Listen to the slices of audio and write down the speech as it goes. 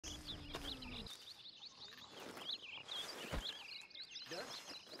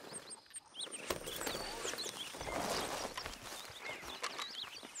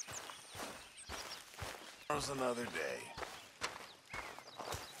tomorrow's another day.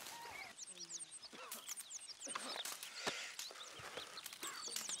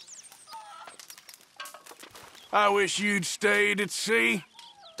 I wish you'd stayed at sea.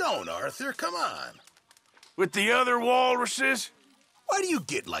 Don't, Arthur, come on. With the other walruses? Why do you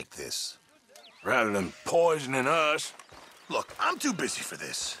get like this? Rather than poisoning us. Look, I'm too busy for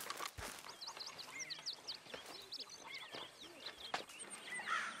this.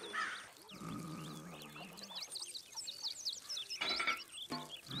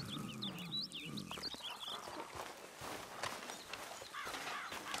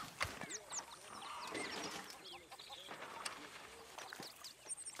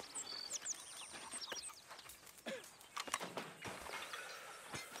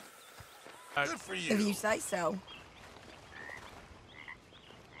 Good for you. If you say so.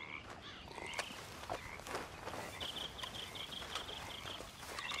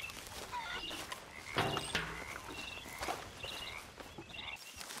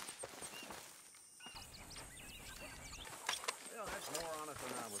 Well, that's more on it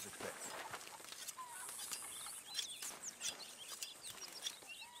than I was expecting.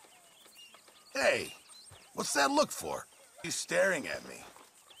 Hey, what's that look for? He's staring at me.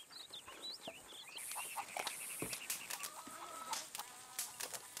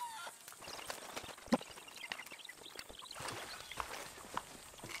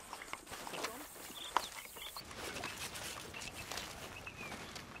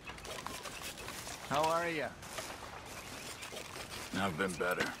 How are you? I've been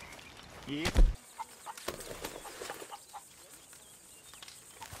better. Yeah.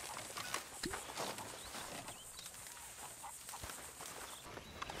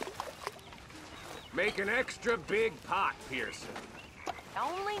 Make an extra big pot, Pearson.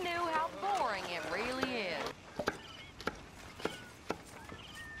 Only knew how boring it really is.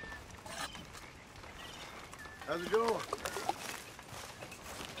 How's it going?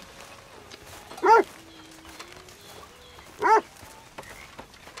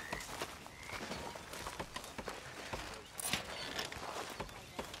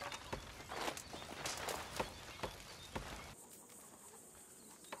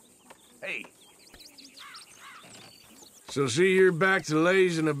 Hey, So see, you're back to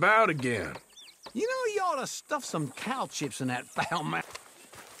lazing about again. You know, you ought to stuff some cow chips in that foul mouth.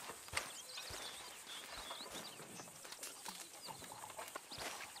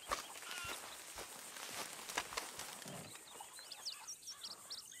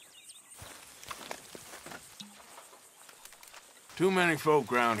 Too many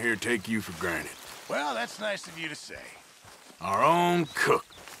folk around here take you for granted. well, that's nice of you to say. Our own cook.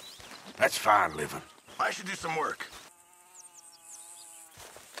 That's fine living. I should do some work.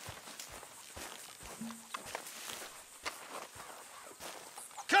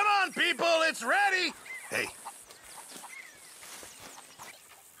 Come on, people, it's ready! Hey,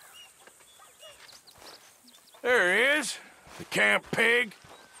 There he is, the camp pig.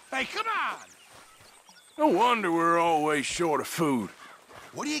 hey, come on! No wonder we're always short of food.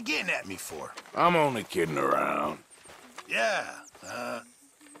 What are you getting at me for? I'm only kidding around. Yeah,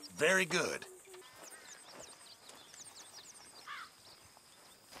 very good.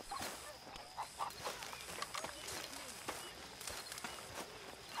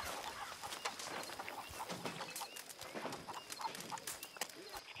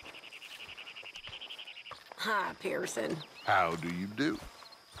 Hi, Pearson. How do you do?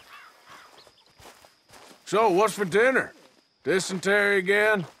 So, what's for dinner? Dysentery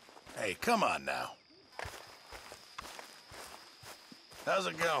again? Hey, come on now. How's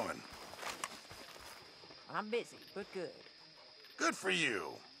it going? I'm busy, but good. Good for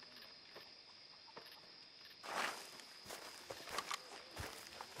you.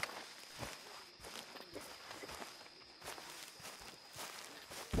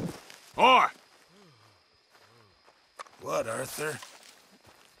 Oi! What, Arthur?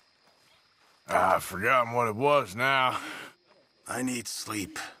 I've forgotten what it was now. I need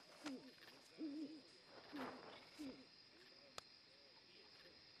sleep.